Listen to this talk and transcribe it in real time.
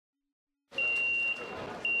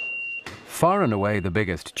Far and away the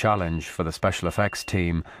biggest challenge for the special effects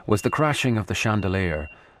team was the crashing of the chandelier,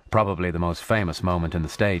 probably the most famous moment in the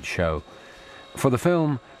stage show. For the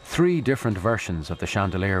film, 3 different versions of the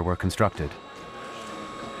chandelier were constructed.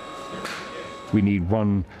 We need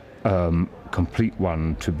one complete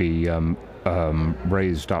one to be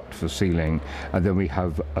raised up to the ceiling, and then we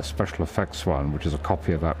have a special effects one, which is a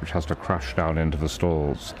copy of that, which has to crash down into the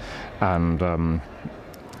stalls. And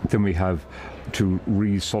then we have to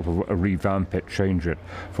revamp it, change it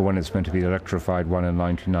for when it's meant to be the electrified one in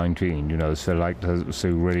 1919, you know, so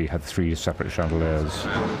really have 3 separate chandeliers.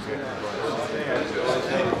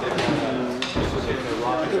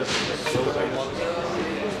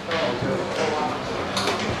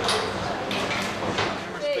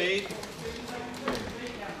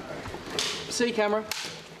 C camera.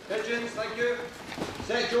 Pigeons, thank you.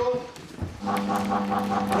 Set, Joel.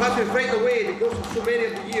 That is right away because of so many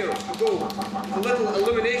of the years to go. A little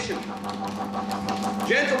illumination.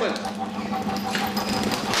 Gentlemen.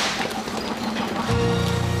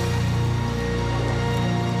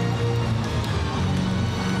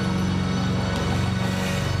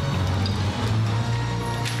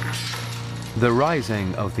 The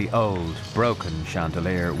rising of the old, broken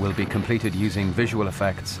chandelier will be completed using visual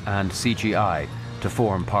effects and CGI to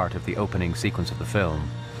form part of the opening sequence of the film.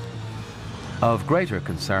 Of greater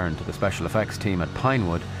concern to the special effects team at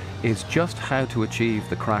Pinewood is just how to achieve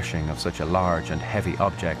the crashing of such a large and heavy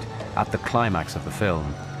object at the climax of the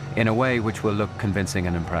film in a way which will look convincing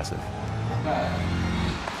and impressive.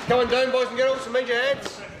 Come on down, boys and girls, and mind your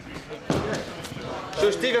heads.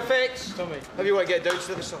 So, Steve Effects, if you want to get down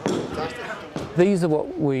to this, fantastic. These are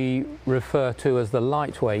what we refer to as the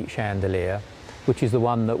lightweight chandelier, which is the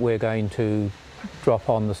one that we're going to drop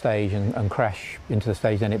on the stage and crash into the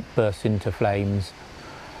stage, and it bursts into flames.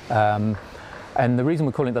 And the reason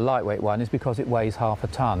we call it the lightweight one is because it weighs half a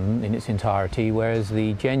ton in its entirety, whereas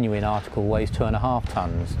the genuine article weighs 2.5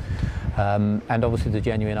 tons. And obviously the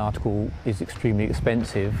genuine article is extremely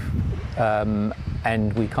expensive,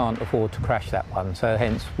 and we can't afford to crash that one, so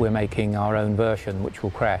hence we're making our own version which will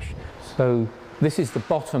crash. So this is the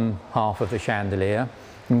bottom half of the chandelier.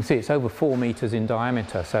 You can see it's over 4 meters in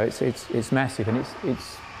diameter, so it's massive, and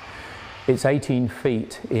it's 18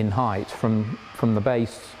 feet in height from the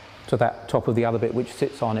base to that top of the other bit which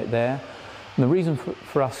sits on it there. And the reason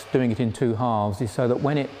for us doing it in 2 halves is so that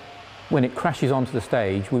when it crashes onto the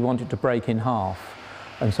stage, we want it to break in half,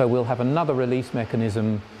 and so we'll have another release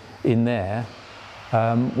mechanism in there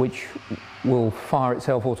which will fire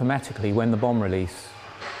itself automatically when the bomb release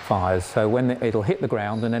fires. So when it'll hit the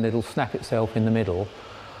ground, and then it'll snap itself in the middle,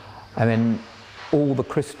 and then all the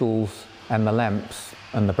crystals and the lamps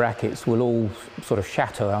and the brackets will all sort of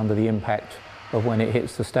shatter under the impact of when it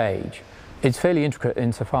hits the stage. It's fairly intricate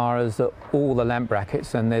insofar as that all the lamp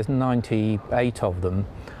brackets, and there's 98 of them,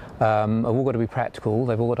 have all got to be practical.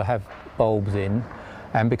 They've all got to have bulbs in,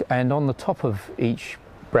 and on the top of each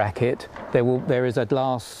bracket there is a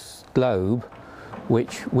glass globe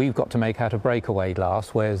which we've got to make out of breakaway glass,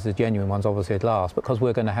 whereas the genuine one's obviously a glass, because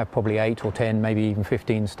we're going to have probably 8 or 10, maybe even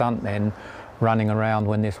 15 stuntmen running around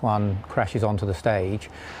when this one crashes onto the stage.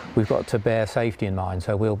 We've got to bear safety in mind,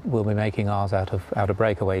 so we'll be making ours out of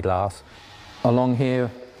breakaway glass. Along here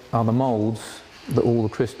are the moulds that all the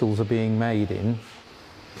crystals are being made in,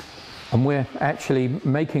 and we're actually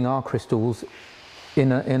making our crystals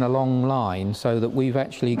in a long line, so that we've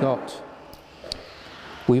actually got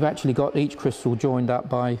each crystal joined up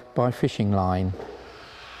by fishing line.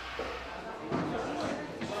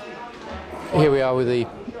 Here we are with the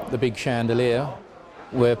big chandelier.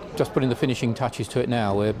 We're just putting the finishing touches to it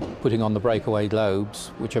now. We're putting on the breakaway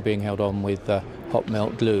globes, which are being held on with hot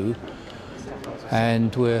melt glue,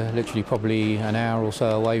 and we're literally probably an hour or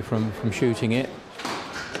so away from shooting it.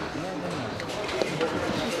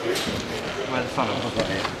 Where's the funnel?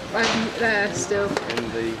 I'm there still.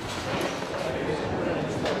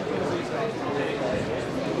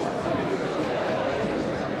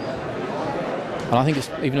 And I think it's,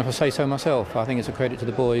 even if I say so myself, I think it's a credit to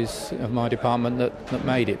the boys of my department that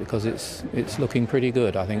made it, because it's looking pretty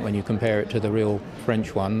good, I think, when you compare it to the real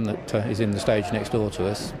French one that is in the stage next door to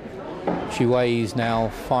us. She weighs now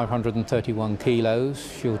 531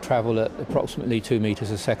 kilos. She'll travel at approximately 2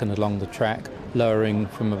 meters a second along the track, lowering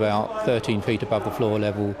from about 13 feet above the floor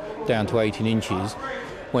level down to 18 inches,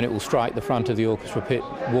 when it will strike the front of the orchestra pit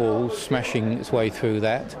wall, smashing its way through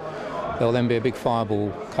that. There'll then be a big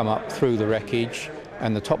fireball come up through the wreckage,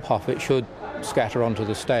 and the top half of it should scatter onto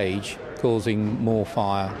the stage, causing more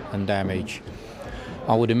fire and damage.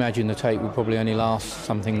 I would imagine the take would probably only last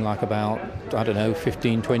something like about, I don't know,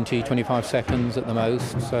 15, 20, 25 seconds at the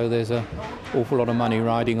most. So there's an awful lot of money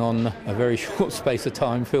riding on a very short space of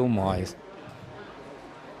time film-wise.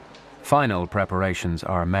 Final preparations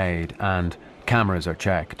are made and cameras are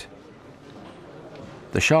checked.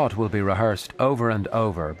 The shot will be rehearsed over and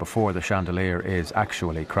over before the chandelier is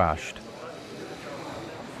actually crashed.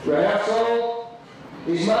 Rehearsal.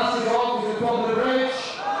 He's massive off to the top of the bridge.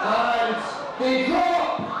 And they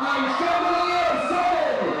drop. And Chandelier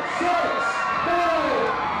 7, 6, 5,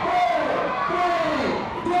 4,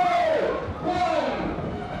 3, 2,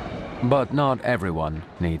 1. But not everyone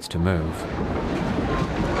needs to move.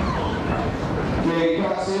 Okay, you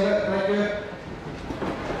can't see it. Thank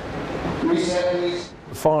you. Reset, please.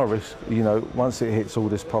 Fire risk, you know, once it hits all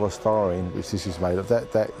this polystyrene, which this is made of,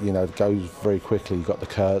 that you know goes very quickly. You've got the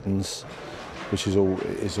curtains, which is all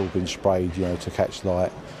been sprayed, you know, to catch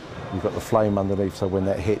light. You've got the flame underneath, so when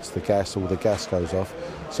that hits the gas, all the gas goes off.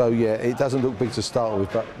 So yeah, it doesn't look big to start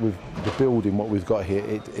with, but with the building, what we've got here,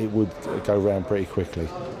 it would go round pretty quickly.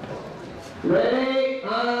 Ready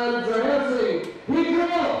and rehearsing. He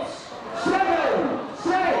drops. 7, 6,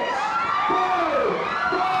 5, 4,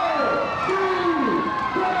 3, 2,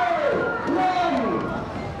 1.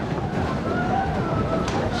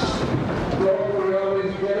 Drop the rail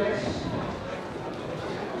into minutes.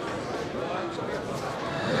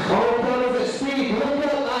 All guns at speed. Look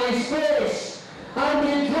at eye space. And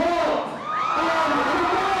you drop. And you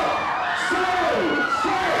drop. 7,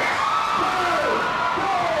 6, 5,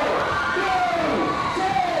 4, 3,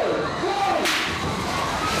 2, 1.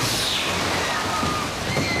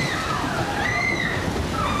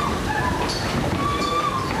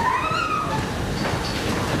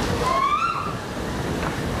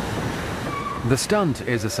 The stunt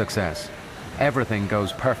is a success. Everything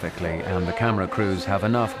goes perfectly and the camera crews have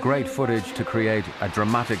enough great footage to create a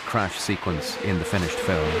dramatic crash sequence in the finished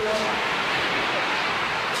film.